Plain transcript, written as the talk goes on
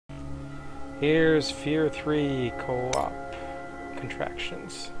Here's F.E.A.R 3 co-op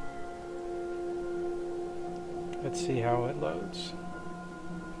contractions. Let's see how it loads.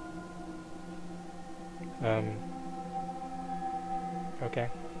 Okay.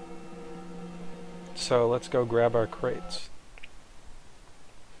 So let's go grab our crates.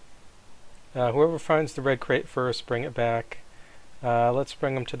 Whoever finds the red crate first, bring it back. Let's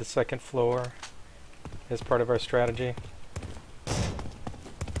bring them to the second floor as part of our strategy.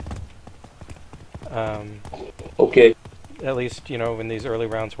 Okay. At least, you know, in these early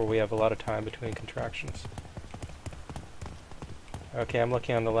rounds where we have a lot of time between contractions. Okay, I'm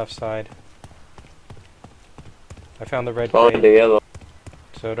looking on the left side. I found the red crate. The yellow.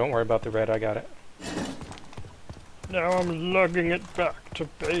 So don't worry about the red, I got it. Now I'm lugging it back to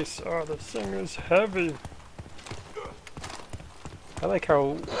base. Oh, this thing is heavy. I like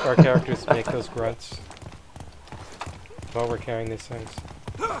how our characters make those grunts while we're carrying these things.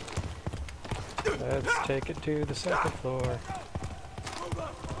 Let's take it to the second floor.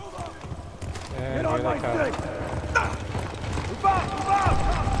 And here they come.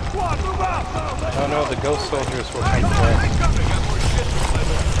 Oh no, the ghost soldiers will come first.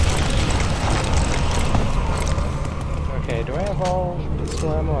 Okay, do I have all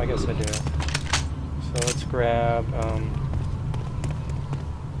pistol ammo? I guess I do. So let's grab,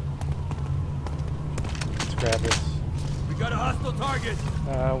 this. We got a hostile target.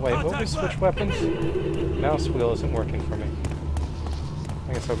 Wait, what we switch weapons? Mouse wheel isn't working for me.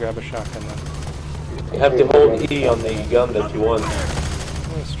 I guess I'll grab a shotgun then. You have to hold E on the gun that you want.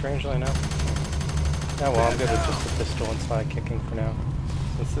 Oh, strangely enough. Oh well, I'm good with just the pistol and side kicking for now.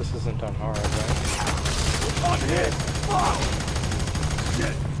 Since this isn't on hard, right?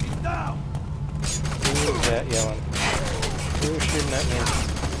 Shit, he's down. Who's that yelling? Who's shooting at me?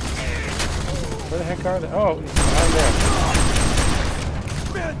 Where the heck are they? Oh, he's behind there.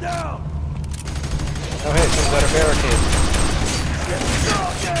 Man down. Oh hey, someone's at a barricade.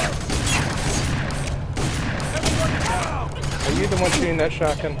 Are you the one shooting that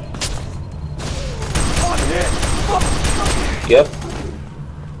shotgun? Yep.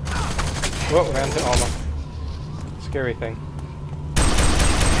 Whoa, ran into Alma. Scary thing.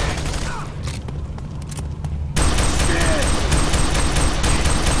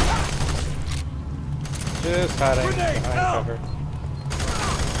 Just hiding behind cover.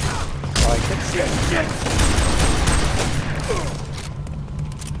 Like it.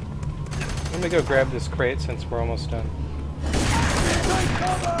 Let me go grab this crate since we're almost done.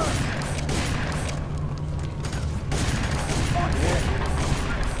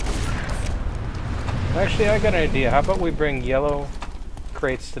 Actually, I got an idea. How about we bring yellow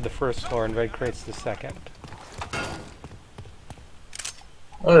crates to the first floor and red crates to the second?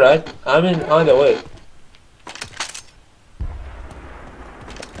 Alright, I'm in either way.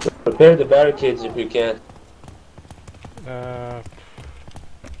 Prepare the barricades if you can.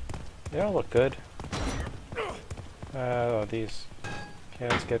 They all look good. Oh, these. Okay,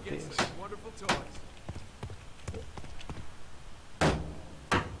 let's get these.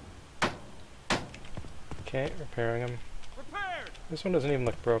 Okay, repairing them. This one doesn't even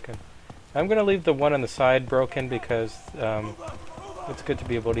look broken. I'm going to leave the one on the side broken because it's good to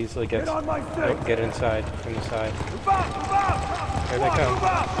be able to easily get inside from the side. Here they come.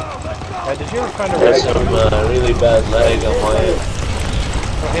 Did you ever find a red? There's some really bad lag on my end.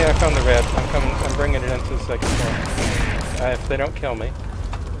 Oh hey, I found the red. I'm bringing it into the second floor. If they don't kill me,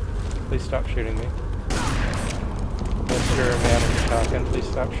 please stop shooting me. Mr. Man with the shotgun, please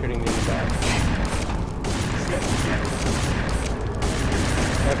stop shooting me in the back.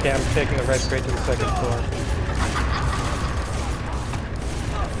 Okay, I'm taking the red crate to the second floor.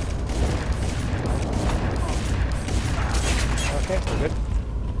 Okay, we're good.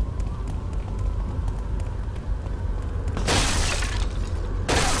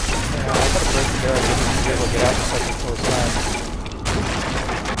 I gotta break the barricade to be able to get out the second floor side.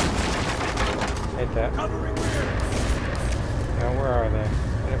 Hate that. Now, where are they?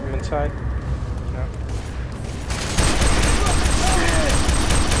 Any of them inside? No.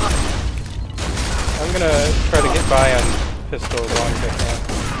 I'm gonna try to get by on pistol as long as I can.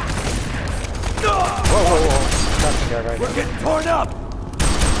 Whoa, whoa, whoa. Shotgun guy right We're getting torn up.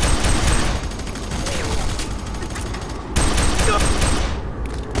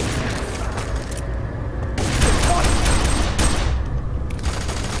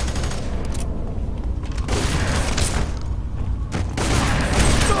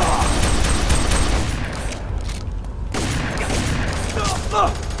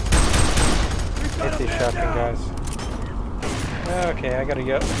 Hate these shotgun guys. Okay, I gotta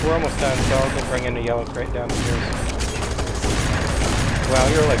go. We're almost done, so I'll go bring in the yellow crate downstairs. Wow,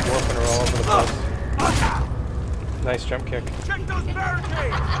 you're like warping her all over the place. Nice jump kick. Check those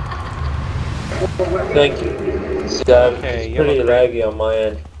barricades! Thank you. See, Okay, it's yellow pretty crate. laggy on my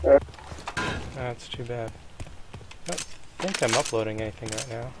end. That's too bad. I don't think I'm uploading anything right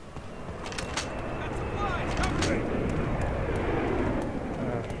now.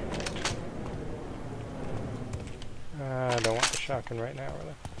 I don't want the shotgun right now,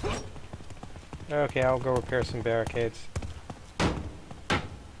 really. Okay, I'll go repair some barricades.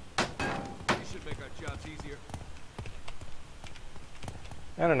 Should make our jobs easier.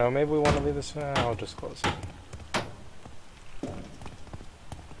 I don't know, maybe we want to leave this... I'll just close it.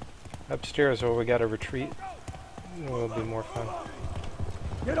 Upstairs where we got a retreat will be more fun.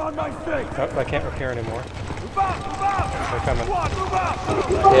 Get on my face! Oh, I can't repair anymore. Move out! Move out! They're coming. Squad, move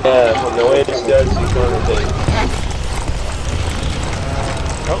out! Yeah, from the way it starts, he's going to take.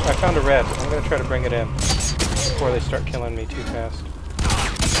 Oh, I found a red. I'm going to try to bring it in before they start killing me too fast.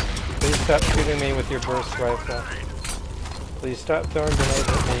 Please stop shooting me with your burst rifle. Please stop throwing grenades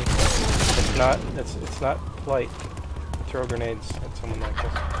at me. It's not polite to throw grenades at someone like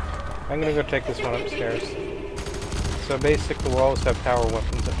this. I'm going to go take this one upstairs. So basically we'll always have power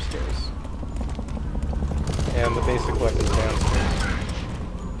weapons upstairs. And the basic weapons downstairs.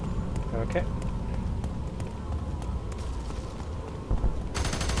 Okay.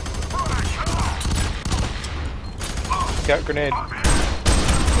 Got grenade.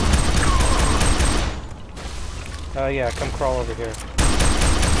 Yeah, come crawl over here.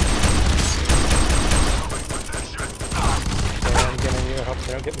 Okay, I'm getting you. Hope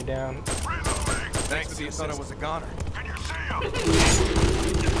they don't get me down. Thanks, you thought I was a goner.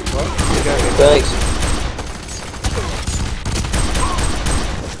 Well, you got me. Thanks.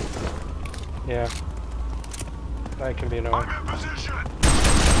 Yeah. That can be annoying.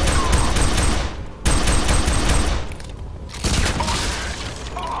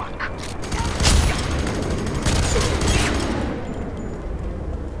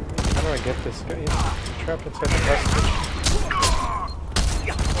 How do I get this guy? He's trapped inside the hostage.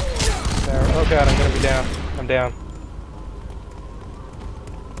 There. Oh god, I'm gonna be down. I'm down.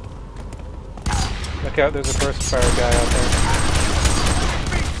 Look out, there's a burst fire guy out there.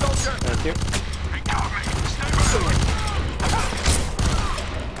 Thank you.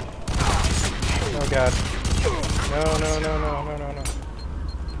 Oh god. No.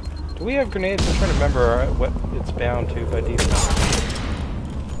 Do we have grenades? I'm trying to remember what it's bound to by default.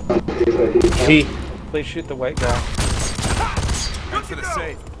 G. Please shoot the white guy. Thanks for the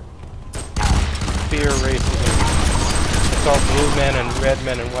safe. Fear racism. It's all blue men and red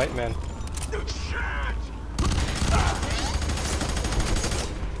men and white men.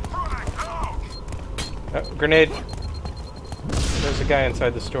 Oh, grenade. There's a guy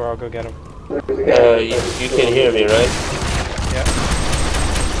inside the store. I'll go get him. You can hear me, right? Yeah.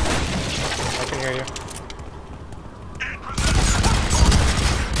 I can hear you.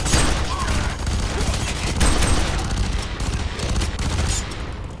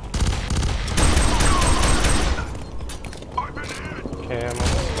 Okay, I'm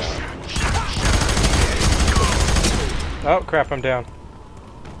almost down. Oh crap, I'm down.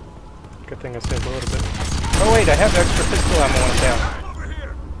 Good thing I saved a little bit. Oh wait, I have extra pistol ammo when I'm down.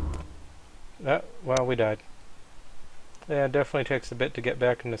 Well, we died. Yeah, it definitely takes a bit to get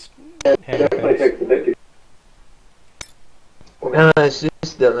back in this hang of things. It's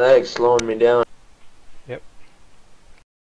just the lag slowing me down.